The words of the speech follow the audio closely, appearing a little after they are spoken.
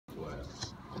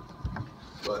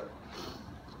but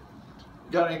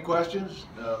got any questions?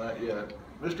 No, not yet.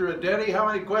 Mr. Adetti, how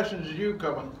many questions did you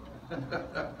coming?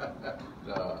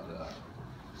 No.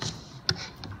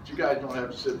 You guys don't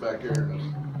have to sit back here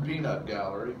in the peanut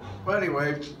gallery. But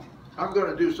anyway, I'm going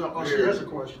to do something here. She has a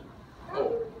question.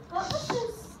 Oh. What was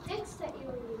the sticks that you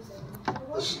were using?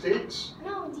 The sticks?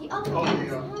 No, the other Oh, ones.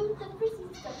 the, The one with the frizzy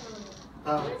stuff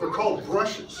on it. they're called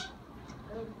brushes.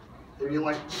 And you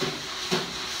like...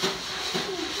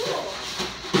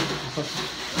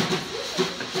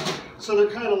 So they're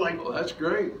kind of like... Oh, that's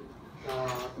great.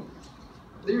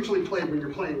 They usually play when you're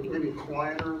playing maybe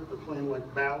quieter, or playing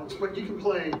like ballads, but you can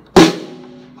play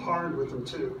hard with them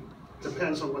too.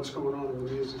 Depends on what's going on in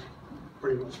the music,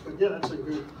 pretty much. But yeah, that's a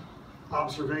good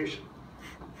observation.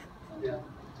 Yeah.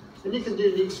 And you can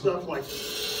do neat stuff like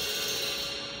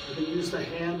you can use the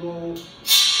handle,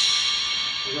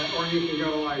 or you can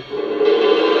go like...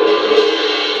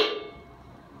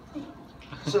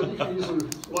 So you can use them in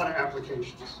a lot of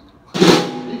applications.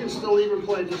 You can still even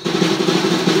play just...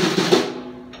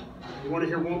 You want to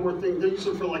hear one more thing? They use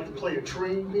them for like to play a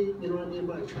train beat. You know what I mean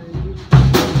by a train beat?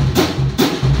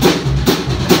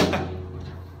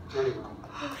 Anyway,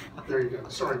 there you go.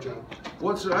 Sorry, John.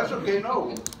 That's okay,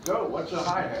 no. Go. What's a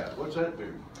hi-hat? What's that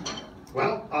do?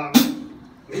 Well,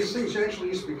 these things actually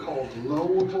used to be called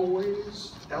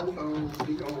loboys,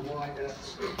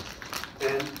 L-O-B-O-Y-S.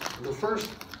 And the first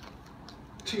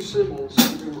two cymbals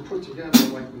they were put together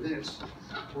like this,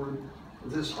 were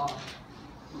this high.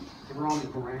 They were on the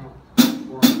ground.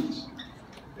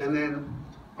 And then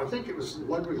I think it was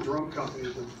Ludwig Drum Company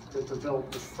that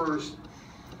developed the first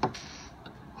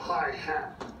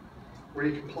hi-hat where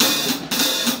you can play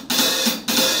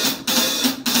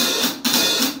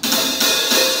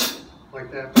like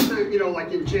that. But they, you know,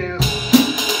 like in jazz,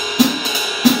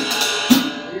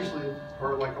 they usually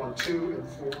are like on 2 and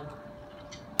 4.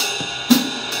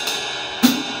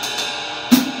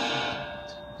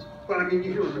 But I mean,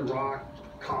 you hear them in rock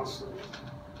constantly.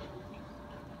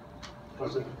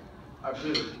 How's that?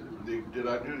 Did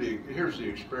I do the, here's the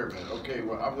experiment. Okay,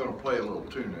 well, I'm going to play a little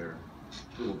tune there,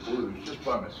 a little blues, just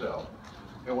by myself.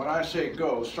 And when I say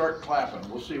go, start clapping.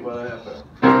 We'll see what happens.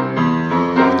 Go.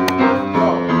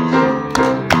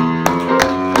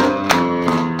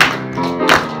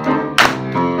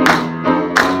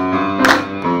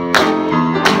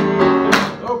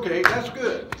 Okay, that's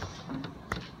good.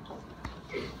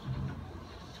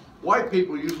 White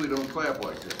people usually don't clap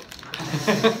like that.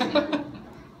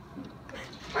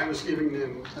 I was giving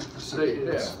them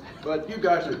Yeah, but you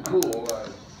guys are cool.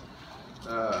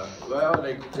 Well,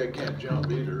 they can't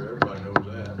jump either. Everybody knows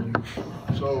that.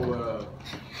 So,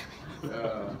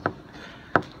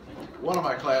 one of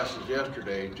my classes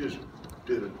yesterday just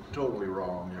did it totally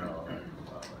wrong. You know,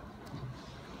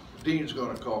 Dean's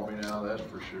going to call me now. That's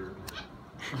for sure.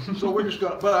 So we're just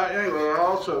going. But anyway, I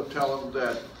also tell them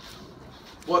that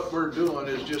what we're doing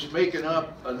is just making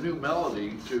up a new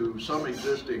melody to some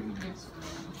existing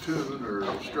tune or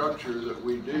structure that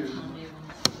we do.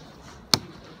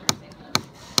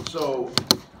 So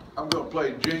I'm going to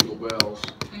play Jingle Bells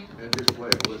and just play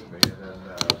it with me, and then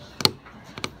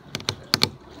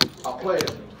I'll play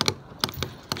it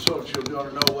so that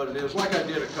you'll know what it is, like I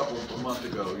did a month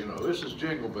ago. You know, this is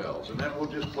Jingle Bells, and then we'll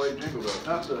just play Jingle Bells,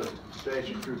 not the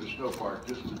Dashing Through the Snow part,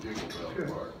 just the Jingle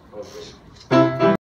Bells part. Okay.